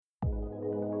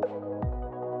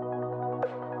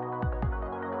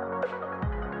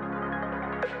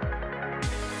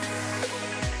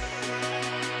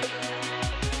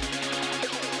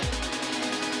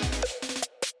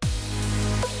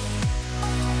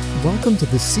Welcome to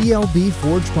the CLB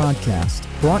Forge podcast,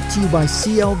 brought to you by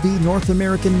CLB North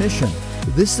American Mission.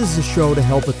 This is a show to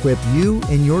help equip you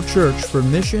and your church for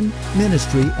mission,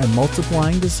 ministry, and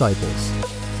multiplying disciples.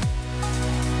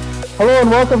 Hello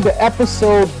and welcome to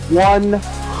episode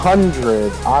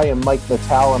 100. I am Mike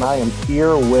Natal and I am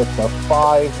here with the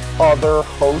 5 other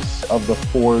hosts of the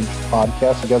Forge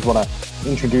podcast. You guys want to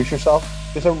introduce yourself?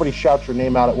 Just everybody shout your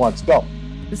name out at once. Go.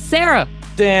 Sarah.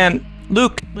 Dan.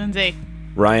 Luke. Lindsay.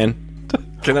 Ryan.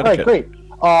 All right, great.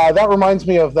 That reminds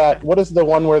me of that. What is the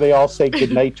one where they all say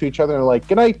goodnight to each other? And they're like,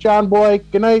 good night, John boy.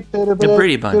 Good night. The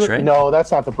Brady Bunch, right? No,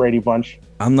 that's not the Brady Bunch.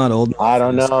 I'm not old enough. I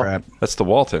don't know. Crap. That's the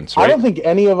Waltons, right? I don't think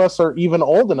any of us are even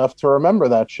old enough to remember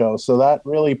that show. So that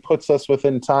really puts us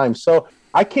within time. So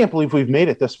I can't believe we've made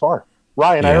it this far.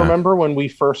 Ryan, I remember when we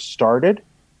first started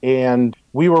and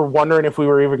we were wondering if we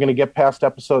were ever going to get past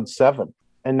episode 7.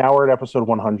 And now we're at episode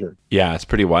 100. Yeah, it's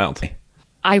pretty wild.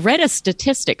 I read a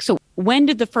statistic. So when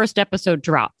did the first episode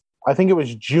drop? I think it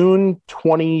was June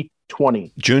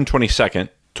 2020. June 22nd,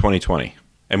 2020.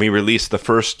 And we released the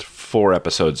first 4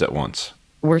 episodes at once.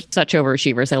 We're such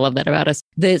overachievers. I love that about us.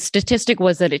 The statistic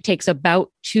was that it takes about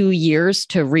 2 years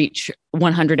to reach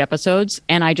 100 episodes.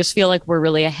 And I just feel like we're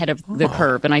really ahead of the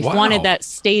curve. And I wanted that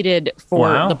stated for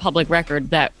the public record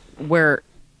that we're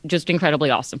just incredibly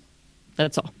awesome.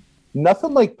 That's all.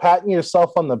 Nothing like patting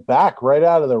yourself on the back right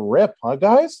out of the rip, huh,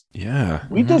 guys? Yeah.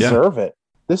 We deserve it.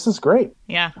 This is great.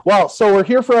 Yeah. Well, so we're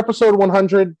here for episode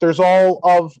 100. There's all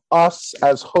of us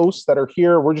as hosts that are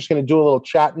here. We're just going to do a little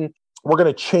chatting. We're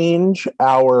going to change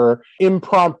our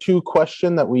impromptu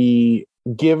question that we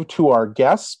give to our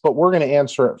guests, but we're going to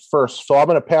answer it first. So I'm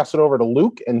going to pass it over to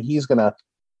Luke, and he's going to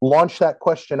launch that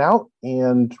question out,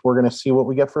 and we're going to see what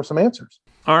we get for some answers.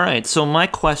 All right, so my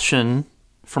question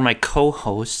for my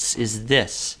co-hosts is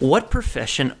this. What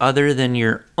profession other than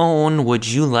your own would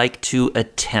you like to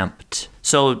attempt?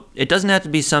 So it doesn't have to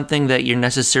be something that you're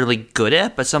necessarily good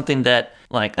at, but something that,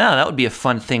 like, that would be a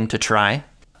fun thing to try.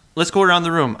 Let's go around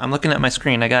the room. I'm looking at my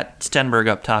screen. I got Stenberg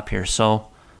up top here, so.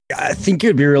 I think it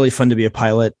would be really fun to be a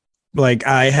pilot. Like,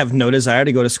 I have no desire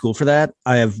to go to school for that.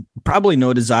 I have probably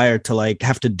no desire to, like,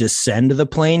 have to descend the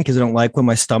plane because I don't like when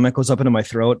my stomach goes up into my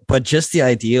throat. But just the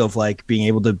idea of, like, being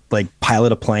able to, like,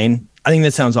 pilot a plane, I think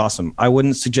that sounds awesome. I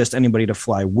wouldn't suggest anybody to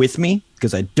fly with me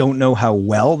because I don't know how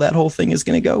well that whole thing is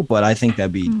going to go. But I think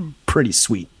that'd be pretty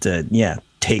sweet to,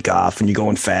 take off and you're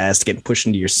going fast, getting pushed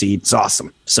into your seat. It's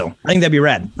awesome. So I think that'd be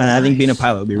rad. And I think being a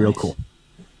pilot would be real cool.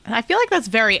 I feel like that's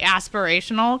very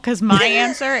aspirational because my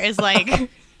answer is like,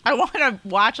 I want to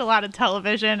watch a lot of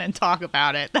television and talk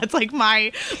about it. That's like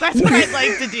that's what I'd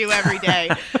like to do every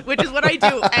day, which is what I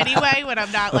do anyway when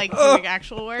I'm not like doing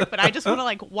actual work. But I just want to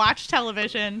like watch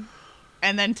television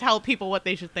and then tell people what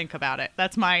they should think about it.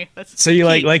 That's so you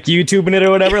key. like YouTubing it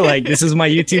or whatever? Like, this is my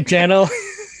YouTube channel.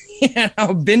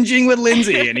 I'm binging with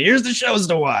Lindsay and here's the shows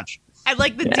to watch. And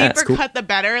like the deeper cut, the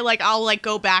better. Like I'll like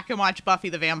go back and watch Buffy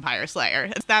the Vampire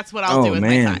Slayer. That's what I'll do with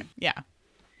my time. Yeah.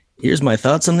 Here's my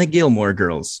thoughts on the Gilmore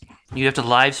Girls. You have to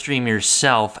live stream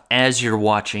yourself as you're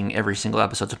watching every single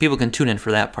episode, so people can tune in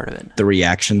for that part of it. The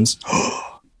reactions.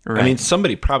 Right. I mean,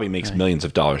 somebody probably makes millions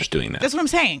of dollars doing that. That's what I'm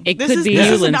saying. It could be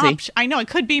you, Lindsay. I know, it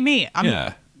could be me.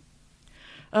 Yeah.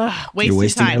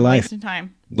 Wasting time. Life. Wasting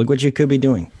time. Look what you could be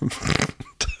doing.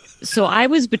 So I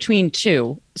was between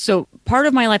two. So part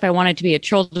of my life, I wanted to be a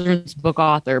children's book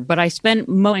author, but I spent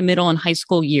my middle and high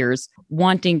school years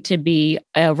wanting to be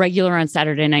a regular on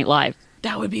Saturday Night Live.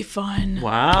 That would be fun.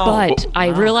 Wow. But I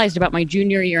realized about my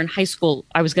junior year in high school,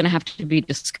 I was going to have to be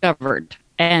discovered.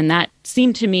 And that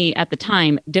seemed to me at the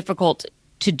time difficult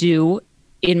to do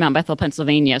in Mount Bethel,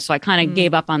 Pennsylvania. So I kind of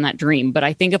gave up on that dream. But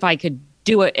I think if I could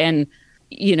do it and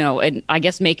I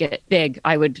guess make it big,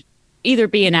 I would either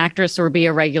be an actress or be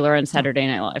a regular on Saturday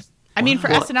Night Live. I mean, for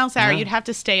SNL, Sarah, you'd have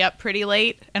to stay up pretty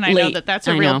late. And I know that's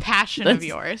a real passion of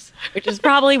yours. Which is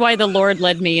probably why the Lord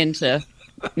led me into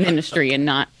ministry and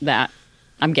not that,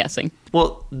 I'm guessing.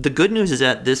 Well, the good news is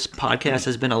that this podcast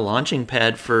has been a launching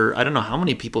pad for I don't know how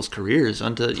many people's careers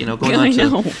onto, going on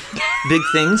to big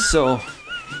things. So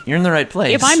you're in the right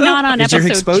place. If I'm not on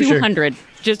episode 200,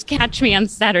 just catch me on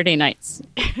Saturday nights.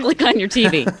 Click on your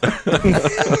TV.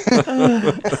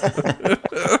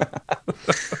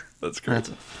 That's great.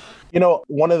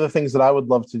 One of the things that I would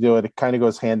love to do, it kind of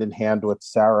goes hand in hand with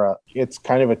Sarah. It's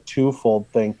kind of a twofold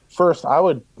thing. First, I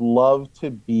would love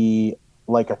to be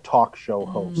like a talk show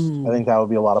host. I think that would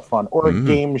be a lot of fun. Or a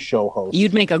game show host.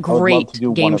 You'd make a great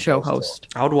game show host.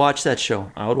 I would watch that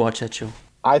show.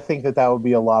 I think that would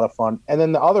be a lot of fun. And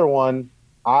then the other one,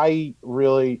 I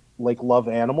really love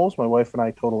animals. My wife and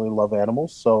I totally love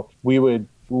animals. So we would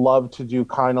love to do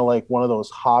kind of like one of those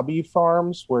hobby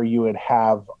farms where you would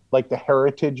have like the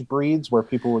heritage breeds where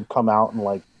people would come out and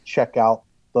like check out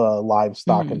the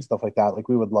livestock and stuff like that. Like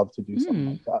we would love to do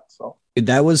something like that. So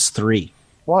That was 3,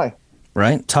 why?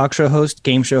 right? Talk show host,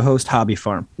 game show host, hobby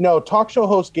farm. No, talk show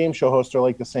host, game show host are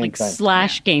like the same Like thing.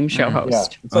 slash game show Yeah,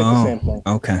 host. it's like the same thing.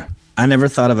 Okay. I never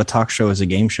thought of a talk show as a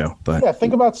game show, but Yeah,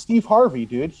 think about Steve Harvey,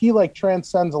 dude. He like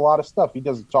transcends a lot of stuff. He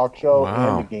does a talk show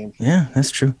Wow. and a game show. yeah, that's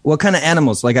true. What kind of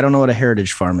animals? Like, I don't know what a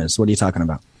heritage farm is. What are you talking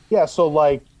about? Yeah, so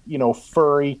like,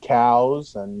 furry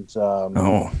cows and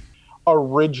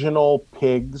original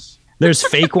pigs. There's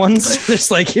fake ones. There's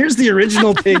like, here's the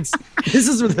original pigs. This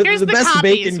is where Here's the the best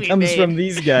copies bacon we comes made. from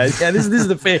these guys. Yeah, this is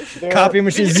the fake They're- copy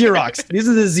machine Xerox. These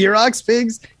are the Xerox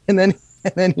pigs, and then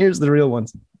here's the real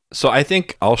ones. So I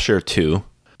think I'll share 2.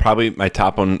 Probably my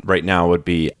top one right now would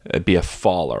be a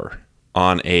faller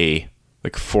on a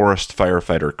like forest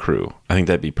firefighter crew. I think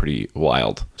that'd be pretty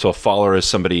wild. So a faller is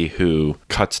somebody who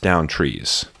cuts down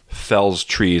trees, fells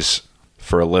trees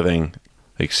for a living.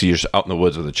 Like, so you're just out in the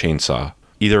woods with a chainsaw,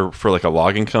 either for like a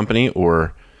logging company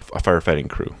or a firefighting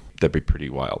crew. That'd be pretty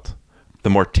wild. The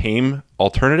more tame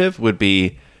alternative would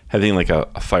be having like a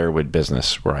firewood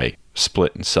business where I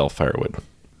split and sell firewood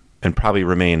and probably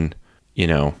remain,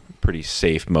 pretty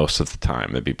safe most of the time.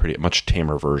 That'd be pretty much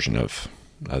tamer version of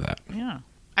that. Yeah.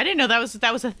 I didn't know that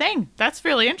was a thing. That's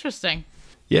really interesting.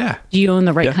 Yeah. Do you own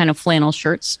the right Yeah. kind of flannel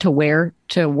shirts to wear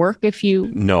to work if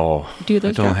you No, do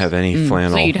those? I don't jobs? have any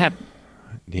flannel. So you'd have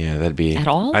Yeah, that'd be At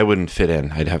all? I wouldn't fit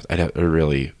in.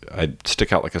 I'd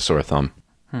stick out like a sore thumb.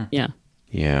 yeah.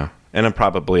 Yeah, and I'm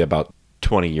probably about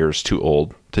 20 years too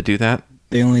old to do that.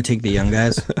 They only take the young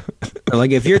guys.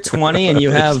 Like, if you're 20 and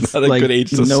you have It's not a like good age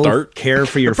to no start. care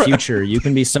for your future, you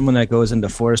can be someone that goes into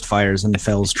forest fires and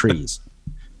fells trees.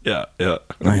 Yeah, yeah.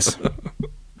 Nice.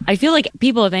 I feel like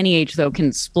people of any age though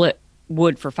can split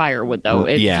wood for firewood though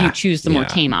if Yeah, you choose the more yeah.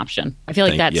 tame option. I feel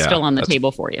like that's Yeah, still on the that's-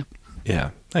 table for you.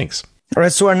 Yeah, thanks. All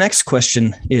right. So our next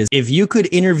question is, if you could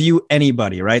interview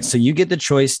anybody, right? So you get the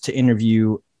choice to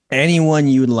interview anyone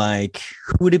you'd like,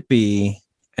 who would it be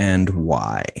and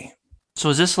why? So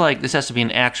is this like, this has to be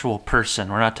an actual person?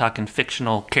 We're not talking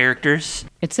fictional characters?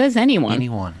 It says anyone.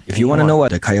 Anyone. If you want to know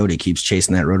what the coyote keeps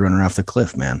chasing that roadrunner off the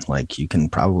cliff, man, like, you can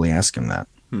probably ask him that.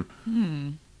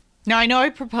 Now, I know I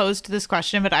proposed this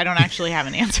question, but I don't actually have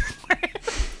an answer for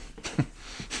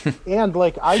it. And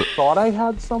like I thought I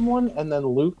had someone, and then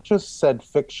Luke just said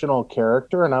fictional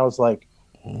character, and I was like,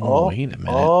 Oh, wait a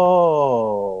minute.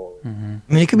 oh, I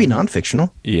mean, it could be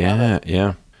non-fictional. Yeah,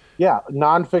 yeah. yeah,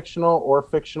 non-fictional or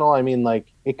fictional. I mean, like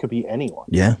it could be anyone.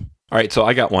 Yeah. All right, so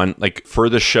I got one. Like, for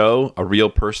the show, a real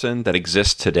person that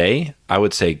exists today, I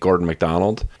would say Gordon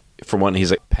MacDonald. For one,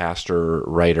 he's a pastor,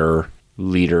 writer,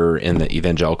 leader in the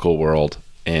evangelical world,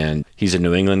 and he's a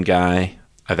New England guy.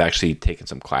 I've actually taken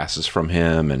some classes from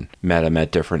him and met him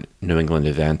at different New England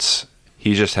events.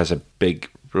 He just has a big,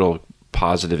 real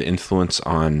positive influence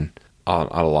on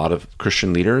a lot of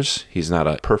Christian leaders. He's not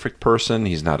a perfect person.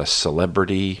 He's not a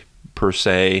celebrity per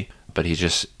se, but he's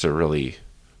just a really,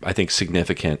 I think,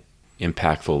 significant,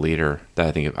 impactful leader that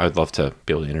I think I would love to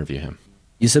be able to interview him.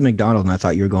 You said McDonald, and I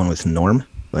thought you were going with Norm,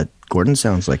 but Gordon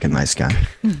sounds like a nice guy.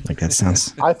 Like, that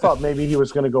sounds... I thought maybe he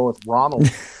was going to go with Ronald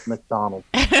McDonald.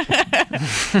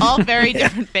 All very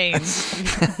different veins.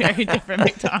 Very different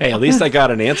McDonald's. Hey, at least I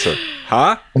got an answer.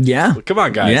 Huh? Yeah. Well, come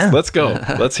on, guys. Yeah. Let's go.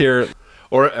 Let's hear.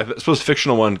 Or I suppose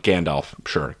fictional one, Gandalf.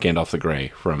 Sure. Gandalf the Grey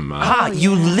from...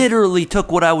 You literally took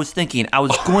what I was thinking. I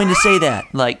was going to say that,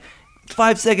 like,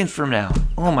 5 seconds from now.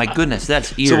 Oh my goodness,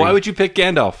 that's eerie. So why would you pick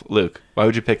Gandalf, Luke? Why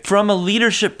would you pick... From a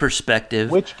leadership perspective...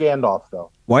 Which Gandalf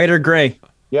though? White or gray?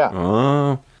 Yeah,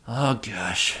 Oh, Oh,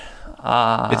 gosh.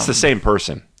 it's the same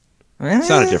person. It's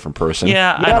not a different person.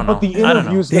 Yeah, I yeah, don't know. but the I don't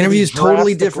know. interview's The gonna be interview's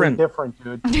totally drastically different,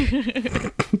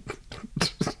 dude.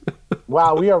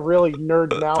 Wow, we are really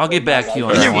nerding out. I'll get right back now. to you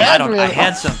on that one. I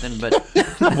had something, but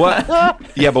What?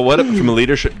 Yeah, but what from a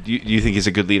leadership... Do you think he's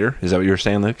a good leader? Is that what you were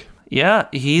saying, Luke? yeah,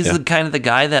 he's Yeah. the kind of the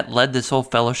guy that led this whole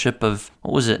fellowship of,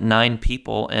 9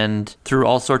 people, and through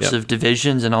all sorts Yep. of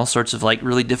divisions and all sorts of like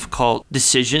really difficult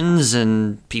decisions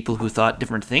and people who thought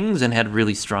different things and had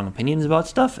really strong opinions about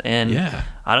stuff. And Yeah.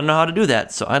 I don't know how to do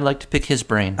that, so I'd like to pick his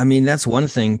brain. I mean, that's one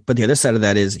thing, but the other side of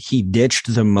that is he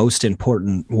ditched the most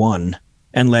important one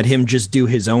and let him just do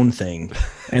his own thing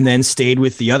and then stayed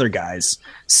with the other guys.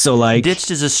 So, like, Ditched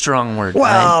is a strong word.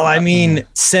 well, I mean,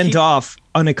 sent off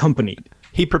unaccompanied.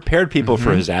 He prepared people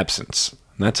for his absence.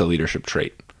 And that's a leadership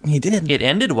trait. He did. It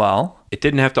ended well. It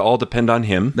didn't have to all depend on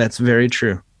him. That's very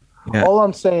true. Yeah. All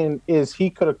I'm saying is he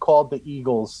could have called the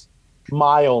Eagles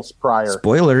miles prior.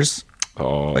 Spoilers,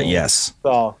 Oh, but yes.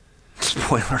 So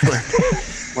Spoiler alert.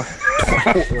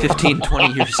 15,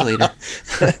 20 years later.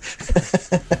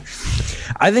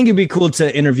 I think it'd be cool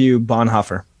to interview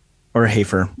Bonhoeffer or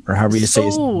Hafer or however you say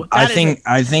his Ooh, I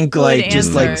that is think good like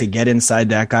just like answer. to get inside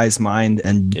that guy's mind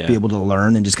and Yeah. be able to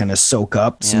learn and just kind of soak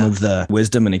up some Yeah. of the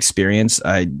wisdom and experience.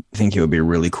 I think it would be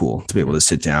really cool to be able to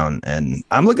sit down, and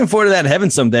I'm looking forward to that in heaven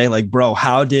someday. Like, bro,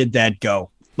 how did that go?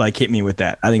 Like, hit me with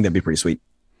that. I think that'd be pretty sweet.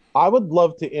 I would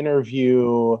love to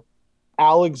interview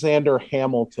Alexander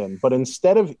Hamilton, but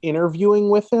instead of interviewing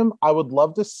with him, I would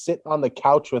love to sit on the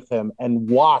couch with him and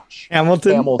watch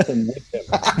Hamilton? with him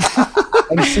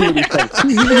and see what he thinks.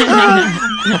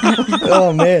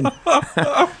 Oh man.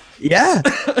 Yeah.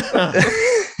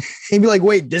 He'd be like,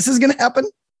 wait, this is gonna happen?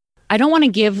 I don't want to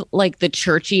give like the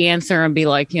churchy answer and be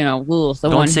like, you know, ooh, the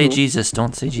one Don't say who- Jesus.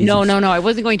 Don't say Jesus. No, I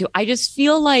wasn't going to. I just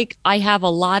feel like I have a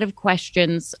lot of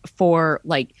questions for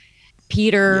like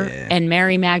Peter Yeah. and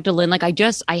Mary Magdalene. Like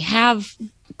I have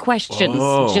questions.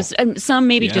 Oh. Just some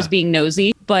maybe Yeah. just being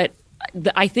nosy, but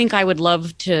I think I would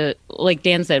love to, like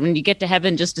Dan said, when you get to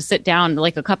heaven, just to sit down,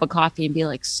 like a cup of coffee, and be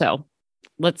like, so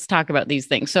let's talk about these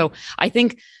things. So I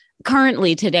think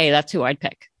currently today, that's who I'd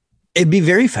pick. It'd be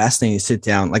very fascinating to sit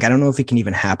down. Like, I don't know if it can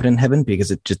even happen in heaven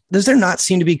because does there not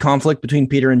seem to be conflict between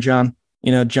Peter and John?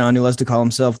 You know, John, who loves to call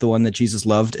himself the one that Jesus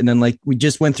loved. And then like we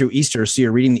just went through Easter. So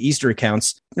you're reading the Easter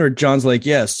accounts or John's like,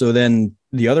 yes. So then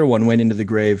the other one went into the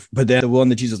grave, but then the one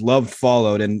that Jesus loved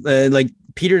followed. And like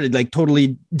Peter like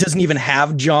totally doesn't even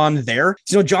have John there.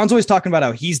 You know, John's always talking about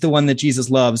how he's the one that Jesus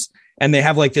loves. And they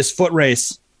have like this foot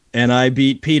race and I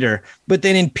beat Peter. But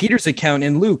then in Peter's account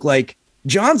in Luke, like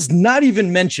John's not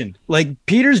even mentioned. Like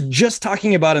Peter's just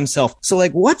talking about himself. So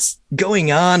like what's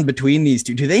going on between these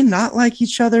two? Do they not like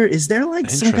each other? Is there like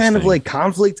some kind of Interesting. like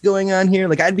conflict going on here?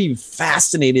 Like I'd be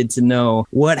fascinated to know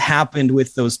what happened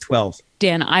with those 12.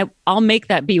 Dan, I'll make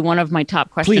that be one of my top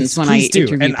questions Please, when please I do.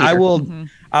 interview And Peter. I will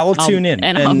I'll- tune in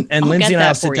and and I'll Lindsay get and I'll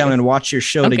that sit for down you. and watch your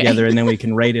show Okay. together and then we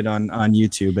can rate it on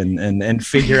YouTube and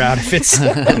figure out if it's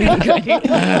You're going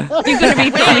to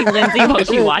be filming Lindsay while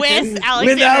she watches. With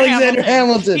Alexander,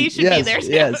 Hamilton. He should be there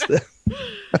too. Yes.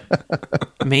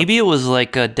 Maybe it was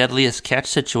like a Deadliest Catch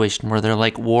situation where they're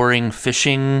like warring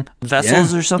fishing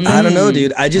vessels Yeah. or something. I don't know,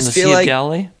 dude. I in just the feel Sea of like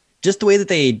Galilee. just the way that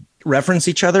they reference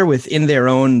each other within their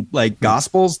own like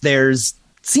gospels, there's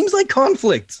seems like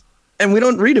conflict. And we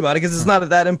don't read about it because it's not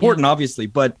that important, obviously.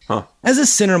 But as a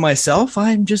sinner myself,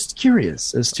 I'm just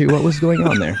curious as to what was going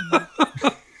on there.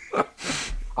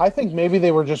 I think maybe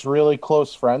they were just really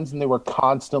close friends and they were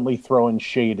constantly throwing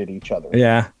shade at each other.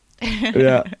 Yeah.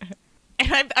 Yeah.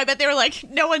 And I bet they were like,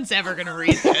 no one's ever going to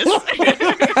read this.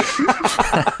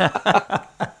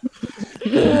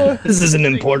 This isn't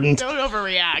important. Don't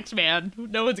overreact, man.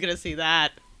 No one's going to see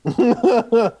that.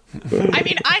 I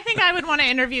mean, I think I would want to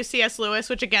interview C.S. Lewis,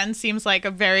 which again seems like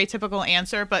a very typical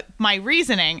answer, but my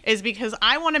reasoning is because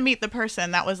I want to meet the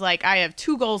person that was like, I have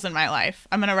two goals in my life.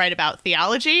 I'm going to write about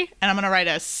theology and I'm going to write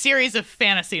a series of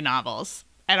fantasy novels.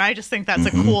 And I just think that's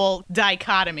a cool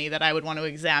dichotomy that I would want to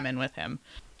examine with him.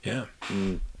 Yeah.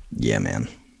 Yeah, man.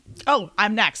 Oh,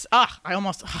 I'm next. I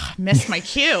almost missed my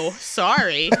cue.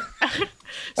 Sorry.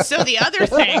 So the other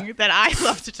thing that I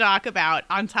love to talk about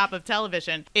on top of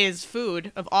television is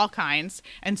food of all kinds.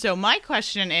 And so my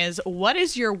question is, what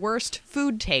is your worst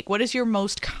food take? What is your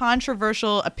most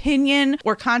controversial opinion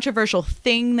or controversial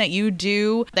thing that you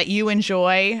do that you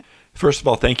enjoy? First of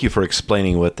all, thank you for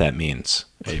explaining what that means.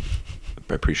 I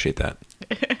appreciate that.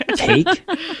 Take?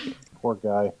 Poor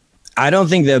guy. I don't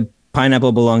think that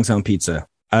pineapple belongs on pizza.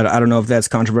 I don't know if that's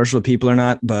controversial to people or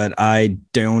not, but I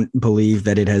don't believe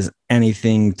that it has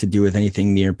anything to do with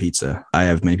anything near pizza. I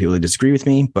have many people who disagree with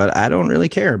me, but I don't really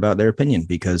care about their opinion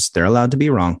because they're allowed to be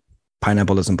wrong.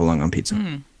 Pineapple doesn't belong on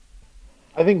pizza.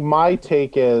 I think my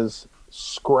take is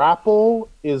scrapple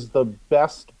is the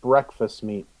best breakfast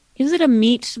meat. Is it a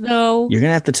meat though? You're going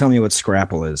to have to tell me what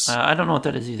scrapple is. I don't know what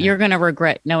that is either. You're going to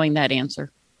regret knowing that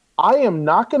answer. I am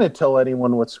not going to tell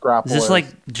anyone what scrapple Is this like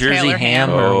Jersey Taylor ham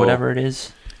ham. or Oh. whatever it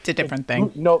is? It's a different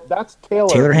thing. No, that's Taylor.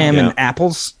 Taylor ham Yeah. and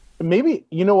apples? Maybe,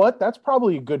 you know what? That's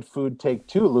probably a good food take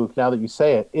too, Luke, now that you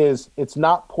say it, is it's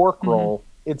not pork roll,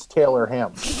 it's Taylor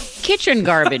ham. Kitchen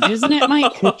garbage, isn't it,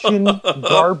 Mike? Kitchen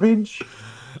garbage.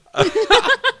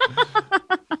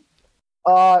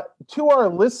 To our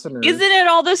listeners, Isn't it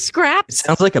all the It scraps?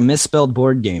 sounds like a misspelled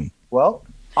board game. well,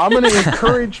 I'm going to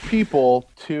encourage people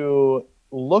to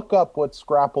look up what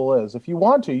scrapple is. If you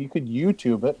want to, you could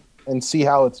YouTube it and see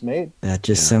how it's made. That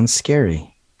just sounds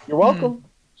scary. You're welcome.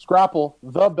 Scrapple,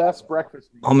 the best breakfast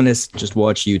meat. I'm going to just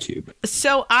watch YouTube.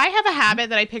 So I have a habit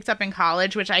that I picked up in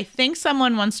college, which I think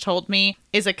someone once told me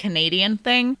is a Canadian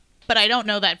thing. but I don't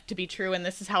know that to be true. And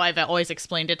this is how I've always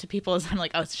explained it to people is I'm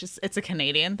like, oh, it's a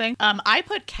Canadian thing. I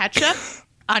put ketchup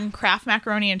on Kraft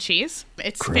macaroni and cheese.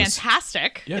 It's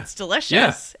fantastic. Yeah. It's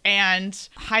delicious and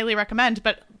highly recommend.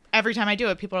 But every time I do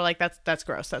it, people are like, that's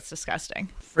gross. That's disgusting.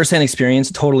 First-hand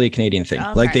experience, totally a Canadian thing.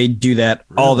 Okay. Like they do that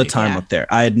all the time Yeah. up there.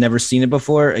 I had never seen it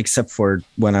before, except for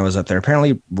when I was up there.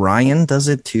 Apparently, Ryan does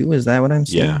it too. Is that what I'm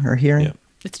seeing or hearing? Yeah.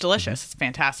 It's delicious. It's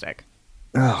fantastic.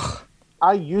 Ugh.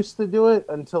 I used to do it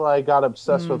until I got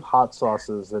obsessed with hot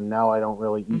sauces, and now I don't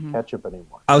really eat ketchup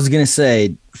anymore. I was gonna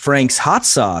say Frank's hot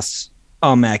sauce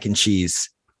on mac and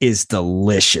cheese is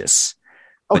delicious.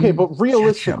 Okay, but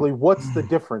realistically, what's the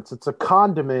difference? It's a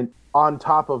condiment on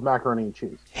top of macaroni and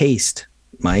cheese. Taste,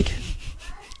 Mike.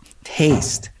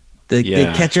 Taste. The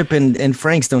Yeah. ketchup and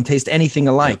Frank's don't taste anything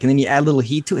alike. And then you add a little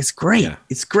heat to it. It's great. Yeah.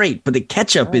 It's great. But the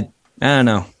ketchup, I don't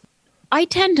know. I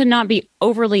tend to not be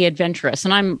overly adventurous,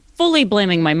 and I'm fully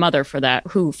blaming my mother for that,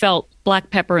 who felt black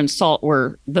pepper and salt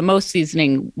were the most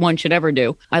seasoning one should ever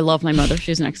do. I love my mother.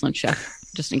 She's an excellent chef,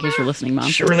 just in case you're listening, Mom.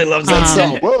 She really loves that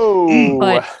salt. Whoa!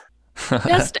 But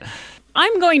just,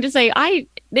 I'm going to say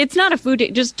it's not a food,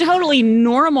 just totally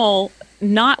normal,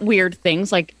 not weird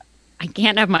things. Like I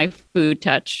can't have my food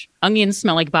touch. Onions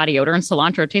smell like body odor and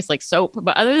cilantro tastes like soap.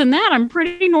 But other than that, I'm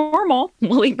pretty normal.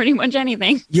 We'll eat pretty much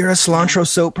anything. You're a cilantro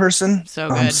soap person? So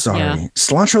I'm good. sorry. Yeah.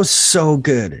 Cilantro's so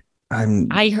good.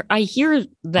 I hear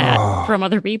that from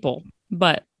other people,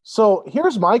 but So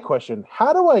here's my question.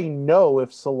 How do I know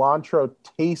if cilantro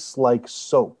tastes like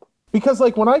soap? Because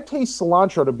like when I taste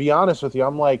cilantro, to be honest with you,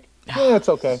 I'm like, yeah, it's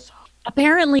okay.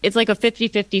 apparently it's like a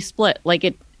 50-50 split.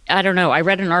 Like I don't know. I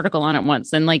read an article on it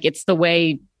once, and like it's the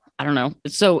way, I don't know.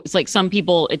 So it's like some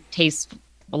people, it tastes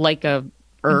like a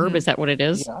herb. Is that what it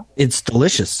is? Yeah. It's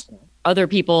delicious. Other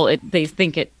people, they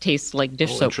think it tastes like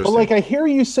dish soap. interesting. But like I hear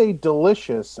you say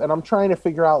delicious, and I'm trying to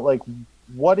figure out like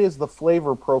what is the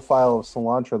flavor profile of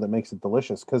cilantro that makes it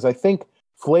delicious? Because I think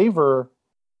flavor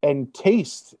and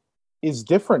taste is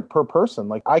different per person.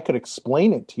 Like I could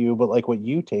explain it to you, but like what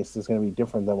you taste is going to be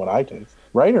different than what I taste,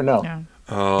 right or no? Yeah.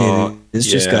 It's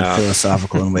just got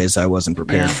philosophical in ways I wasn't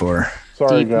prepared for.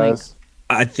 Sorry, Deep, guys.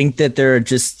 I think that there are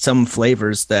just some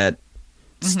flavors that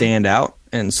stand out,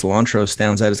 and cilantro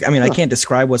stands out. I mean, I can't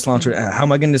describe what cilantro. How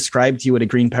am I going to describe to you what a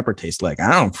green pepper tastes like?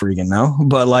 I don't freaking know.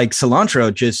 But like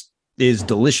cilantro just is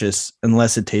delicious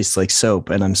unless it tastes like soap.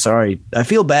 And I'm sorry, I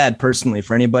feel bad personally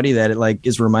for anybody that it like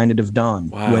is reminded of Dawn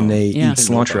when they eat I didn't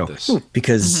know about cilantro this.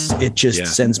 because it just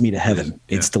sends me to heaven.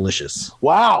 Yeah. It's delicious.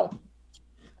 Wow.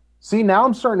 See, now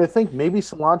I'm starting to think maybe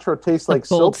cilantro tastes like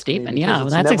bold soap. to me statement. because Yeah,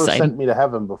 it's that's never exciting. sent me to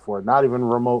heaven before, not even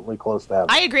remotely close to heaven.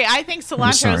 I agree. I think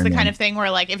cilantro sorry, is the man. kind of thing where,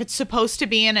 like, if it's supposed to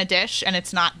be in a dish and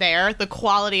it's not there, the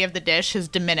quality of the dish has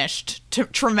diminished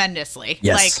tremendously.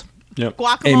 Yes. Like,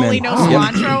 guacamole, Amen. no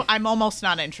cilantro, I'm almost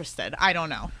not interested. I don't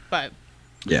know. But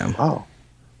Yeah. Wow.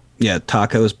 Yeah.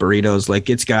 Tacos, burritos, like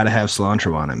it's got to have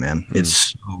cilantro on it, man.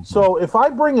 It's So if I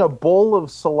bring a bowl of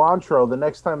cilantro the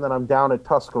next time that I'm down at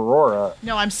Tuscarora,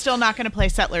 no, I'm still not going to play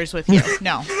Settlers with you.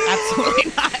 No,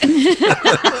 absolutely not.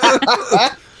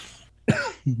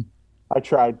 I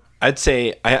tried. I'd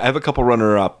say I have a couple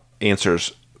runner-up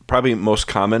answers. Probably most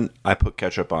common, I put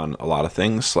ketchup on a lot of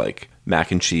things like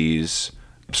mac and cheese,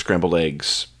 scrambled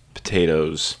eggs,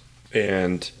 potatoes,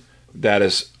 and that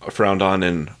is frowned on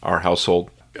in our household.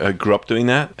 I grew up doing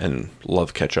that and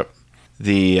love ketchup.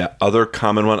 The other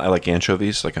common one, I like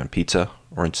anchovies, like on pizza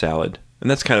or in salad. And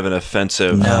that's kind of an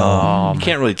offensive. No. You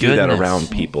can't really do that goodness. around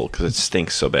people because it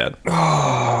stinks so bad.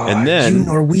 And then, you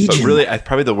Norwegian. but really,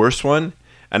 probably the worst one,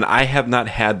 and I have not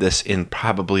had this in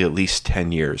probably at least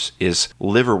 10 years, is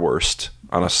liverwurst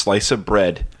on a slice of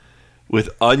bread with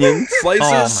onion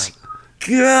slices.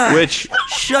 God. Which,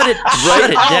 Shut it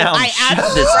down. I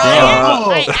Shut this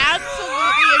absolutely, down. I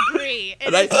absolutely agree. It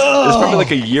and I, is- there's probably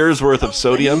like a year's worth of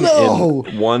sodium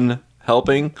in one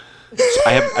helping. So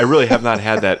I really have not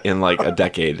had that in like a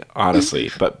decade, honestly.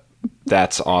 But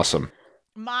that's awesome.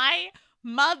 my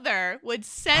mother would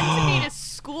send me to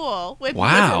school with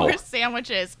Wow. liverwurst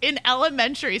sandwiches in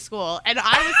elementary school, and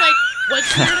I was like,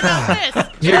 "What's weird about this?"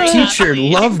 Your You're teacher not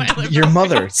eating loved my your liverwurst.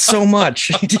 mother so much.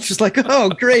 Your teacher's like, oh,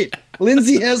 great.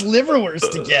 Lindsay has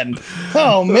liverwurst again.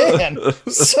 Oh, man.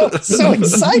 So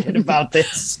excited about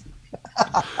this.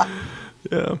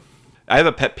 Yeah. I have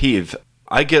a pet peeve.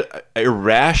 I get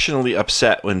irrationally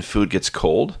upset when food gets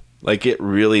cold. Like, it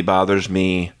really bothers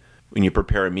me when you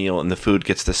prepare a meal and the food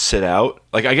gets to sit out.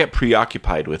 Like, I get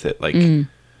preoccupied with it. Like,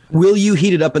 Will you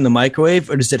heat it up in the microwave,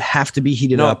 or does it have to be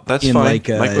heated no, up that's in fine. like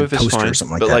a Microwave is toaster fine. or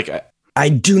something like but that? like, I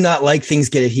do not like things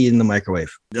getting heated in the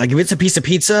microwave. Like if it's a piece of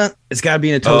pizza, it's got to be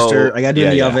in a toaster. Oh, I got to do it in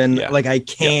the yeah, oven. yeah. Like I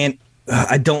can't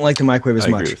I don't like the microwave as I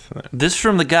agree much. with that. This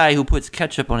from the guy who puts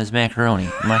ketchup on his macaroni.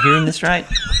 Am I hearing this right?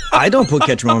 I don't put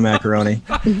ketchup on macaroni.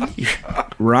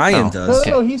 Ryan does.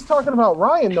 No, he's talking about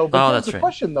Ryan though. But Oh, here's that's the right.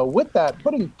 question though: with that,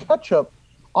 putting ketchup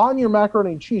on your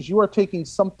macaroni and cheese, you are taking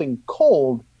something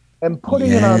cold and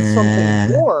putting it on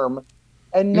something warm,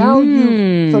 and now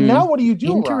you. So now what do you do?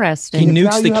 Ryan? Interesting. He Now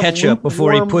nukes the you have ketchup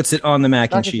before he lukewarm puts it on the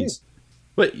mac and cheese.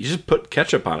 Wait, you just put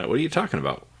ketchup on it. What are you talking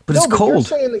about? But No, it's but you're cold.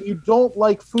 saying that you don't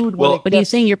like food when Well, it But he's gets.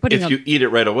 saying you're putting If you eat it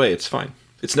right away, it's fine.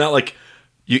 It's not like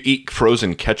you eat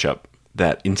frozen ketchup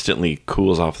that instantly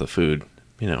cools off the food.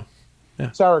 You know.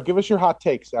 Sarah, give us your hot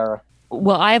take, Sarah.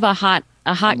 Well, I have a hot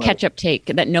ketchup take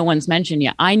that no one's mentioned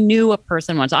yet. I knew a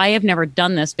person once. I have never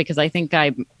done this because I think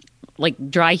I like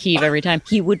dry heave every time.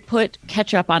 He would put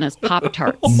ketchup on his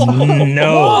Pop-Tarts.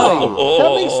 No.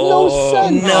 That makes no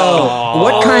sense. No.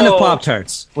 What kind of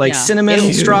Pop-Tarts? Like Yeah. cinnamon,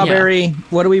 Ew. strawberry?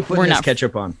 What do we put We're this not-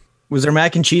 ketchup on? Was there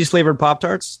mac and cheese flavored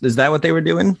Pop-Tarts? Is that what they were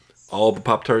doing? All the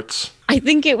Pop-Tarts. I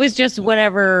think it was just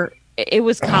whatever. It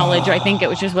was college. I think it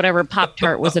was just whatever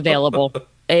Pop-Tart was available.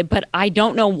 But I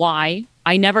don't know why.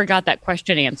 I never got that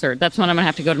question answered. That's what I'm going to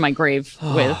have to go to my grave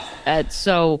with.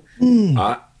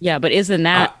 Yeah, but isn't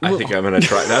that... I think I'm going to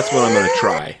try. That's what I'm going to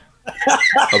try.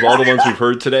 Of all the ones we've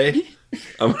heard today,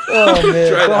 I'm going to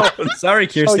try that one. Sorry,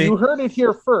 So Kirsty. you heard it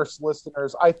here first,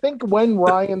 listeners. I think when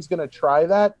Ryan's going to try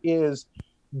that is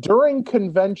during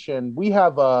convention, we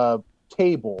have a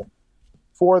table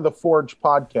for the Forge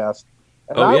podcast.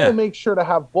 And Oh, I yeah. will make sure to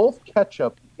have both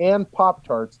ketchup and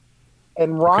Pop-Tarts.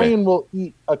 And Ryan will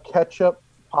eat a ketchup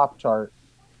Pop-Tart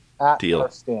at Deal.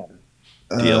 our stand.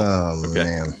 Deal. Oh, Okay.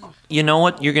 man. You know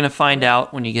what you're going to find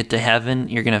out when you get to heaven?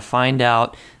 You're going to find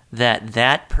out that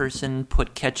that person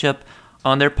put ketchup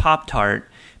on their Pop-Tart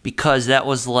because that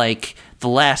was like the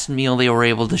last meal they were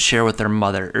able to share with their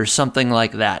mother or something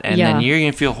like that. And Yeah. then you're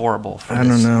going to feel horrible for I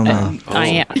this. don't know, man.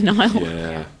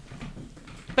 Yeah.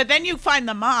 But then you find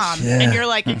the mom, and you're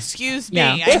like, "Excuse me,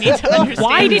 Yeah. I need to understand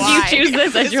Why did you why choose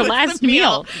this as your was the last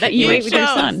meal that you ate with your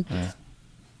chose." son?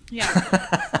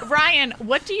 Yeah. Ryan,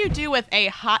 what do you do with a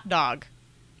hot dog?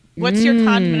 What's your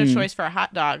condiment of choice for a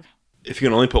hot dog? If you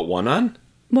can only put one on,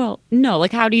 Well, no.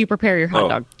 Like, how do you prepare your hot Oh.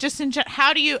 dog? Just in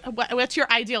how do you? What's your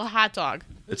ideal hot dog?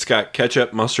 it's got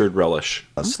ketchup, mustard, relish.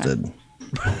 Busted.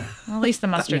 Well, at least the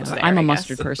mustard's there. I'm a I guess.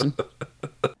 mustard person.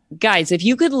 Guys, if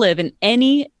you could live in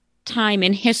any time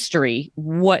in history,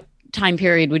 what time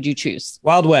period would you choose?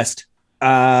 Wild West.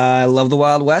 I love the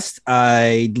Wild West.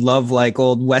 I love like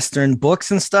old Western books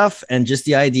and stuff. And just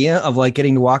the idea of like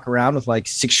getting to walk around with like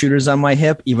 6 shooters on my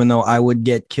hip, even though I would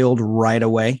get killed right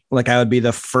away. Like I would be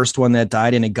the first one that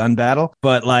died in a gun battle,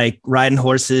 but like riding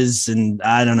horses and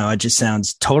I don't know, it just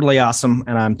sounds totally awesome.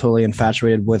 And I'm totally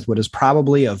infatuated with what is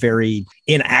probably a very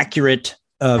inaccurate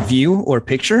view or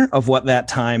picture of what that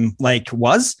time like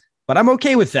was. But I'm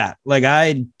okay with that. Like,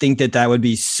 I think that would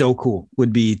be so cool,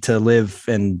 would be to live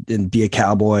and be a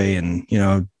cowboy and, you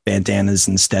know, bandanas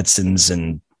and Stetsons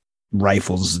and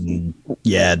rifles. And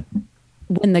yeah,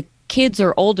 When the kids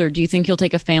are older, do you think you'll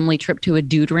take a family trip to a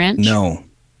dude ranch? no.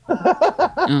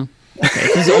 Oh, okay.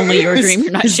 This is only your dream.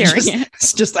 You're not It's sharing just, it.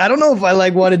 It's just, I don't know if I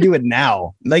like want to do it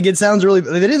now. Like, it sounds really,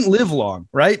 they didn't live long,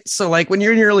 right? So like when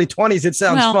you're in your early 20s, it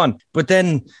sounds Well- fun. But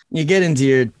then you get into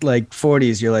your like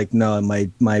 40s, you're like, no,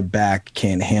 my back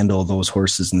can't handle those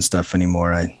horses and stuff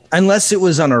anymore. Unless it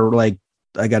was on a, like,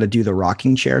 I got to do the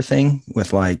rocking chair thing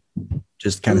with like,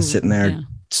 just kind of Ooh, sitting there yeah.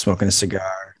 smoking a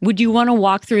cigar. Would you want to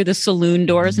walk through the saloon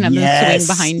doors and have them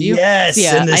swing behind you? Yes.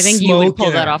 Yeah, and the I think you would smoke pull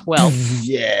and that off well.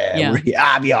 Yeah.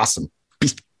 That'd be awesome.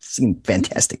 Seem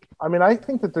fantastic. I mean, I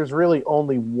think that there's really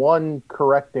only one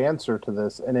correct answer to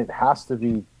this, and it has to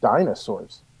be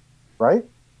dinosaurs, right?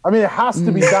 I mean, it has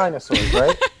to be dinosaurs,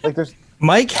 right? Like, there's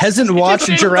Mike hasn't watched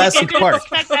Jurassic Park.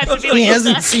 Expect that to be He like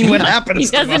hasn't that. seen what happens. He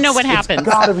to doesn't know us. what happens.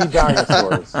 got to be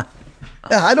dinosaurs.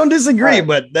 Yeah, I don't disagree, All right.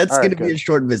 but that's All right, going to be good. a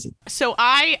short visit. So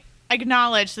I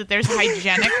acknowledge that there's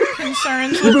hygienic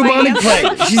concerns with Look my at Bonnie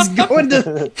answer. Clay. She's going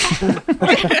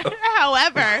to.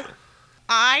 However,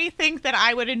 I think that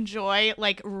I would enjoy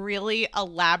like really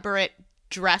elaborate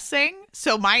dressing.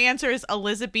 So my answer is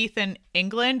Elizabethan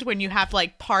England, when you have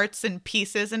like parts and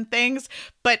pieces and things.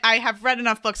 But I have read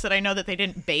enough books that I know that they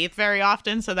didn't bathe very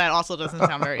often, so that also doesn't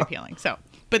sound very appealing. So,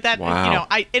 but that Wow. you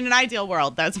know, in an ideal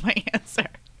world, that's my answer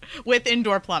with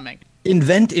indoor plumbing.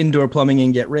 Invent indoor plumbing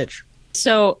and get rich.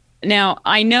 So now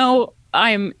I know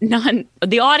I'm not,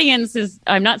 the audience is,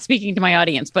 I'm not speaking to my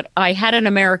audience, but I had an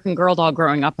American Girl doll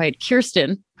growing up. I had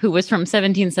Kirsten, who was from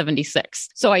 1776.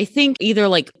 So I think either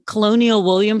like colonial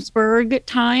Williamsburg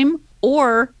time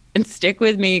or, and stick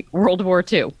with me, World War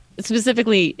II,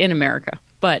 specifically in America.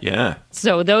 But Yeah.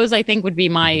 so those I think would be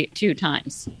my 2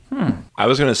 times. I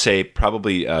was going to say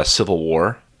probably Civil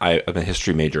War. I'm a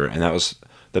history major, and that was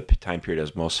the time period I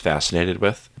was most fascinated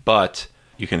with. But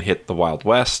you can hit the Wild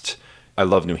West. I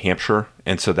love New Hampshire,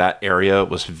 and so that area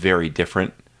was very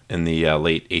different in the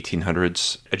late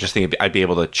 1800s. I just think I'd be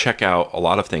able to check out a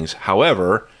lot of things.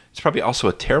 However, it's probably also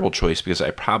a terrible choice because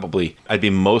I'd be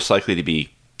most likely to be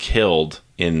killed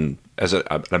as an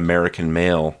American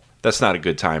male. That's not a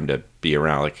good time to be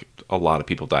around. Like, a lot of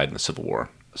people died in the Civil War.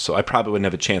 So I probably wouldn't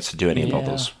have a chance to do any of all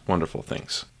those wonderful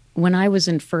things. When I was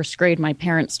in first grade, my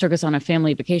parents took us on a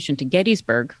family vacation to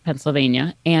Gettysburg,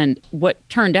 Pennsylvania. And what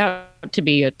turned out to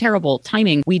be a terrible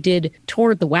timing, we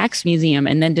toured the Wax Museum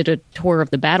and then did a tour of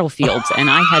the battlefields. And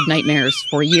I had nightmares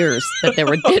for years that there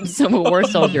were dead Civil War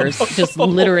soldiers just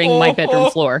littering my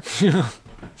bedroom floor.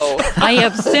 I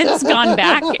have since gone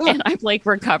back and I've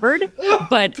recovered,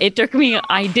 but it took me,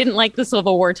 I didn't like the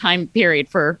Civil War time period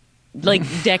for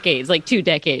decades, 2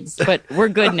 decades, but we're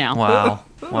good now.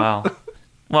 Wow.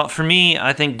 Well, for me,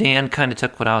 I think Dan kind of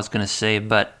took what I was going to say,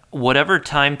 but whatever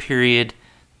time period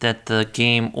that the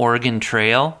game Oregon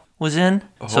Trail was in,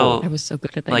 so I was so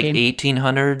good at that like game.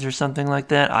 1800s or something like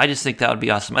that, I just think that would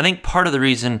be awesome. I think part of the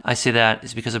reason I say that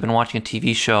is because I've been watching a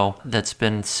TV show that's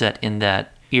been set in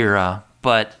that era,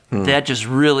 but that just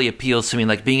really appeals to me,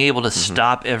 like being able to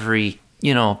stop every,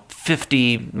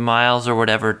 50 miles or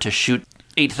whatever to shoot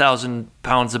 8,000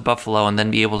 pounds of buffalo and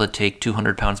then be able to take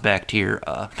 200 pounds back to your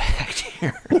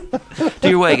to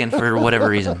your wagon for whatever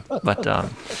reason. But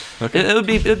it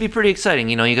would be pretty exciting.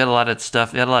 You got a lot of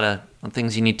stuff, you got a lot of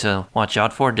things you need to watch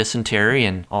out for, dysentery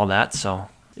and all that. So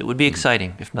it would be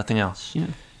exciting if nothing else. Yeah.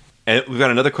 And we've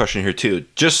got another question here too,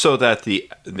 just so that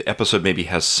the episode maybe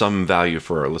has some value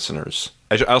for our listeners.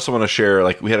 I also want to share,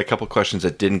 we had a couple questions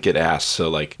that didn't get asked.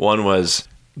 So one was,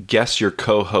 guess your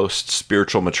co-host's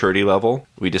spiritual maturity level.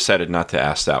 We decided not to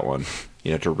ask that one,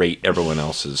 to rate everyone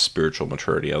else's spiritual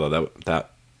maturity, although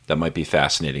that might be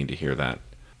fascinating to hear that.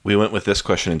 We went with this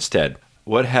question instead.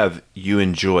 What have you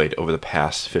enjoyed over the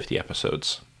past 50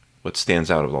 episodes? What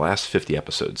stands out over the last 50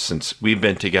 episodes since we've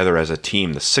been together as a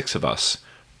team, the 6 of us?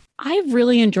 I've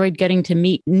really enjoyed getting to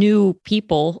meet new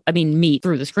people. I mean, meet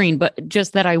through the screen, but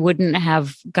just that I wouldn't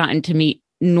have gotten to meet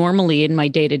normally in my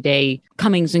day-to-day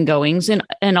comings and goings. And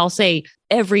I'll say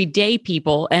everyday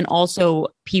people and also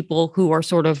people who are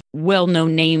sort of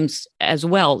well-known names as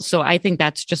well. So I think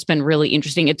that's just been really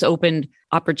interesting. It's opened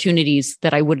opportunities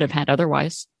that I wouldn't have had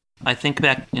otherwise. I think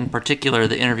back in particular,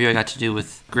 the interview I got to do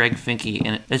with Greg Finke,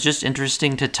 and it's just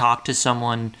interesting to talk to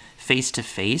someone face to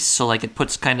face. So it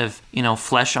puts kind of,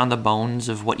 flesh on the bones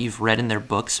of what you've read in their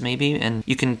books maybe. And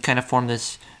you can kind of form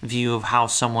this view of how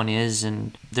someone is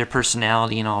and their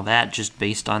personality and all that just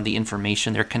based on the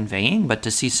information they're conveying. But to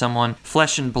see someone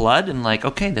flesh and blood and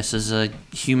okay, this is a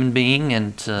human being.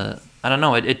 And I don't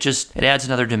know, it adds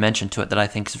another dimension to it that I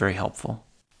think is very helpful.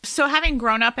 So having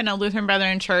grown up in a Lutheran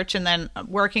Brethren church and then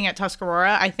working at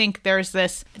Tuscarora, I think there's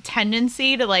this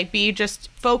tendency to be just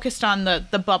focused on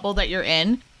the bubble that you're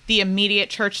in, the immediate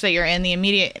church that you're in, the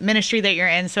immediate ministry that you're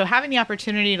in. So having the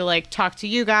opportunity to talk to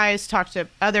you guys, talk to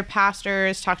other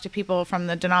pastors, talk to people from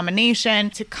the denomination,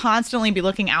 to constantly be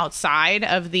looking outside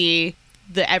of the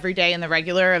everyday and the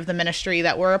regular of the ministry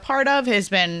that we're a part of has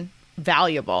been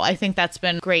valuable. I think that's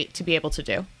been great to be able to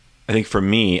do. I think for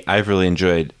me, I've really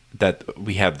enjoyed that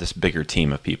we have this bigger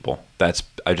team of people.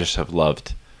 I just have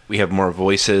loved. We have more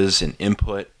voices and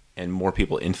input and more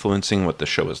people influencing what the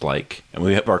show is like. And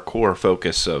we have our core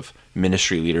focus of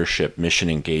ministry leadership, mission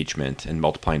engagement, and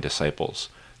multiplying disciples.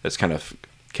 That's kind of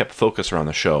kept focus around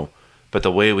the show. But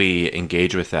the way we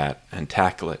engage with that and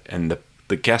tackle it, and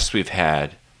the guests we've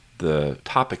had, the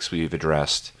topics we've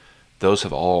addressed, those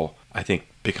have all, I think,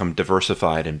 become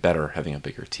diversified and better having a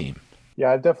bigger team.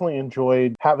 Yeah, I've definitely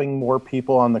enjoyed having more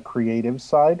people on the creative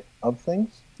side of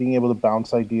things, being able to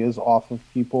bounce ideas off of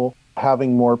people,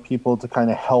 having more people to kind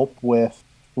of help with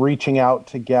reaching out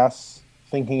to guests,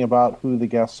 thinking about who the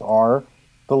guests are.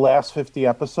 The last 50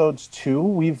 episodes, too,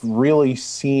 we've really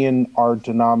seen our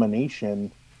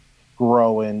denomination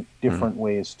grow in different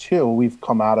ways, too. We've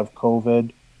come out of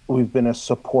COVID. We've been a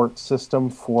support system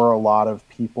for a lot of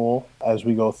people as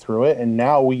we go through it. And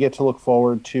now we get to look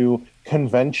forward to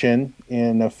convention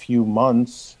in a few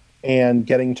months and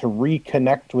getting to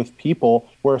reconnect with people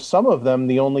where some of them,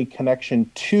 the only connection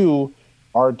to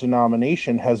our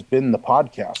denomination has been the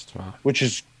podcast, which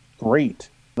is great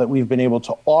that we've been able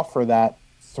to offer that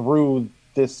through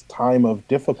this time of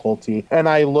difficulty. And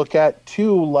I look at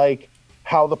too,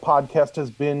 how the podcast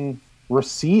has been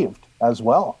received as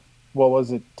well. What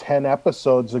was it? 10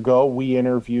 episodes ago, we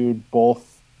interviewed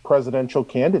both presidential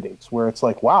candidates, where it's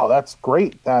like, wow, that's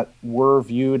great that we're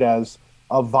viewed as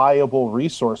a viable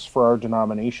resource for our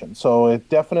denomination. So it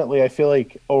definitely, I feel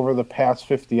like over the past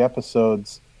 50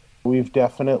 episodes, we've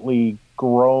definitely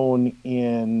grown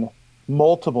in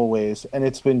multiple ways, and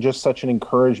it's been just such an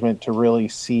encouragement to really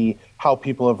see how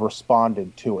people have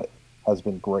responded to it. Has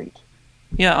been great.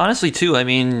 Yeah, honestly, too. I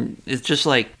mean, it's just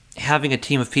like having a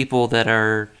team of people that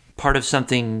are part of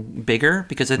something bigger,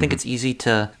 because I think it's easy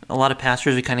to, a lot of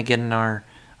pastors, we kind of get in our,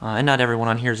 and not everyone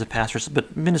on here is a pastor,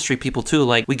 but ministry people too,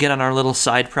 like we get on our little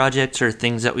side projects or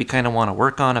things that we kind of want to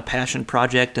work on, a passion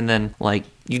project, and then like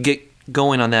you get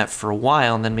going on that for a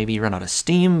while and then maybe you run out of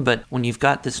steam. But when you've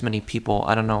got this many people,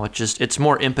 I don't know, it's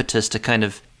more impetus to kind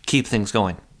of keep things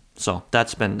going. So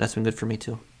that's been good for me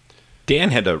too.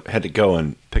 Dan had to go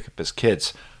and pick up his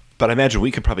kids, but I imagine we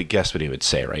could probably guess what he would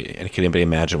say, right? And can anybody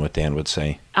imagine what Dan would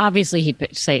say? Obviously, he'd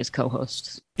say his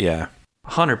co-hosts. Yeah.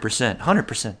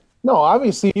 100%. No,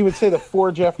 obviously he would say the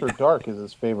Forge After Dark is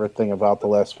his favorite thing about the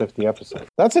last 50 episodes.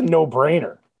 That's a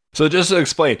no-brainer. So just to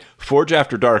explain, Forge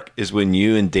After Dark is when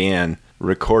you and Dan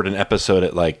record an episode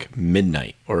at like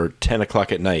midnight or 10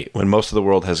 o'clock at night when most of the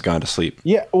world has gone to sleep.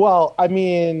 Yeah, well, I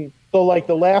mean, so like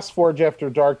the last Forge After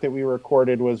Dark that we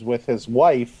recorded was with his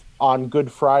wife on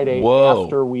Good Friday. Whoa.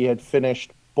 After we had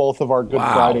finished both of our Good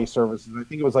Friday services. I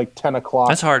think it was like 10 o'clock.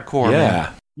 That's hardcore,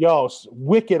 man. Yo,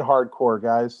 wicked hardcore,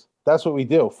 guys. That's what we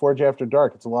do. Forge After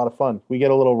Dark. It's a lot of fun. We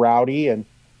get a little rowdy and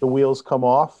the wheels come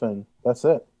off, and that's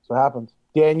it. That's what happens.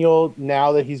 Daniel,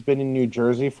 now that he's been in New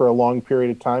Jersey for a long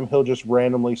period of time, he'll just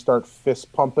randomly start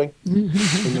fist pumping in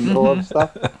the middle of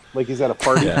stuff, like he's at a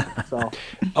party. Yeah. So.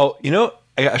 Oh, you know,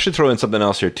 I should throw in something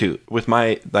else here too. With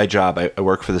my job, I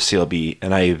work for the CLB,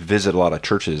 and I visit a lot of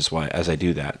churches as I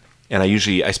do that. And I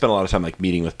spend a lot of time like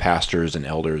meeting with pastors and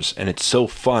elders, and it's so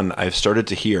fun. I've started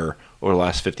to hear over the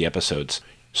last 50 episodes.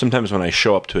 Sometimes when I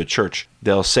show up to a church,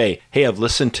 they'll say, "Hey, I've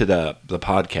listened to the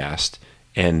podcast,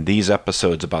 and these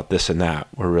episodes about this and that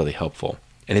were really helpful."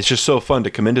 And it's just so fun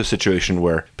to come into a situation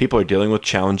where people are dealing with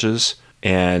challenges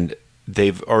and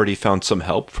they've already found some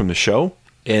help from the show.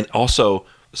 And also,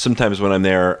 sometimes when I'm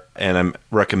there and I'm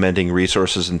recommending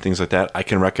resources and things like that, I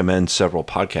can recommend several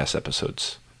podcast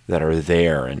episodes that are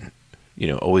there and,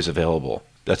 always available.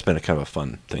 That's been a kind of a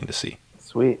fun thing to see.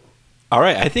 Sweet. All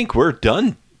right, I think we're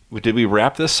done. Did we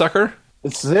wrap this sucker?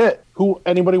 This is it.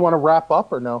 Anybody want to wrap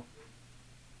up or no?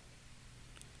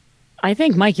 I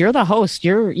think, Mike, you're the host.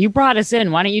 You brought us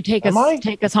in. Why don't you take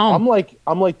us home?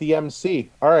 I'm like the MC.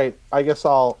 All right, I guess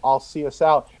I'll see us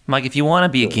out. Mike, if you want to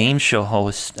be a game show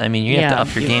host, I mean, you have to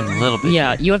up your game a little bit.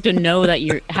 Yeah, you have to know that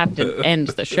you have to end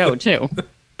the show too.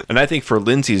 And I think for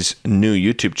Lindsay's new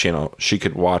YouTube channel, she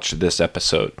could watch this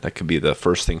episode. That could be the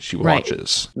first thing she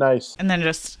watches. Nice. And then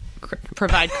just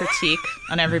provide critique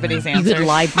on everybody's answers. You could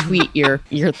live tweet your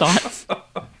thoughts.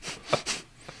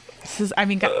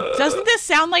 Doesn't this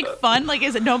sound like fun? Like,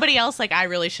 is it nobody else? Like, I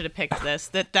really should have picked this.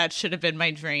 That should have been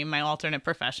my dream, my alternate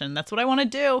profession. That's what I want to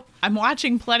do. I'm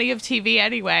watching plenty of TV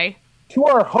anyway. To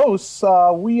our hosts,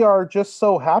 we are just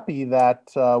so happy that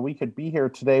we could be here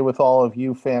today with all of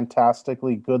you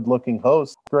fantastically good-looking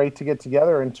hosts. Great to get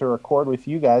together and to record with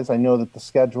you guys. I know that the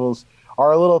schedules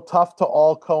are a little tough to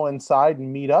all coincide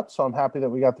and meet up, so I'm happy that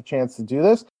we got the chance to do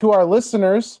this. To our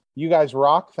listeners, you guys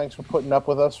rock. Thanks for putting up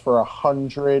with us for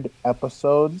 100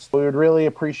 episodes. We would really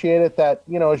appreciate it that,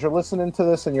 as you're listening to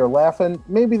this and you're laughing,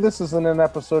 maybe this isn't an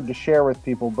episode to share with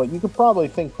people, but you could probably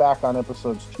think back on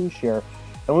episodes to share.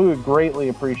 And we would greatly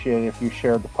appreciate it if you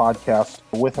shared the podcast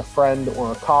with a friend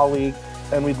or a colleague.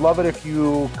 And we'd love it if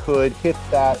you could hit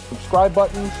that subscribe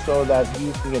button so that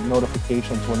you can get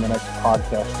notifications when the next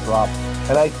podcast drops.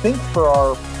 And I think for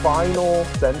our final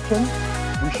sentence,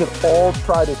 we should all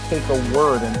try to take a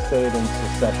word and say it in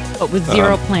succession. But with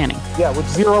zero planning. Yeah, with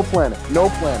zero planning. No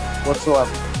planning whatsoever.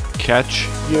 Catch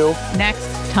you next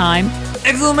time.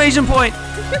 Exclamation point.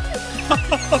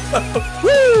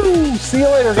 Woo! See you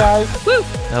later, guys. Woo!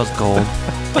 That was gold.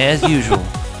 As usual.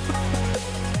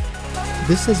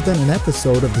 This has been an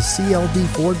episode of the CLB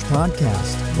Forge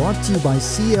podcast, brought to you by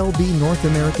CLB North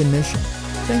American Mission.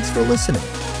 Thanks for listening.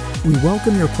 We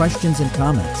welcome your questions and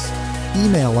comments.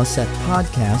 Email us at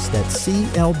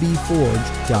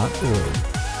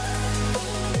podcast@clbforge.org.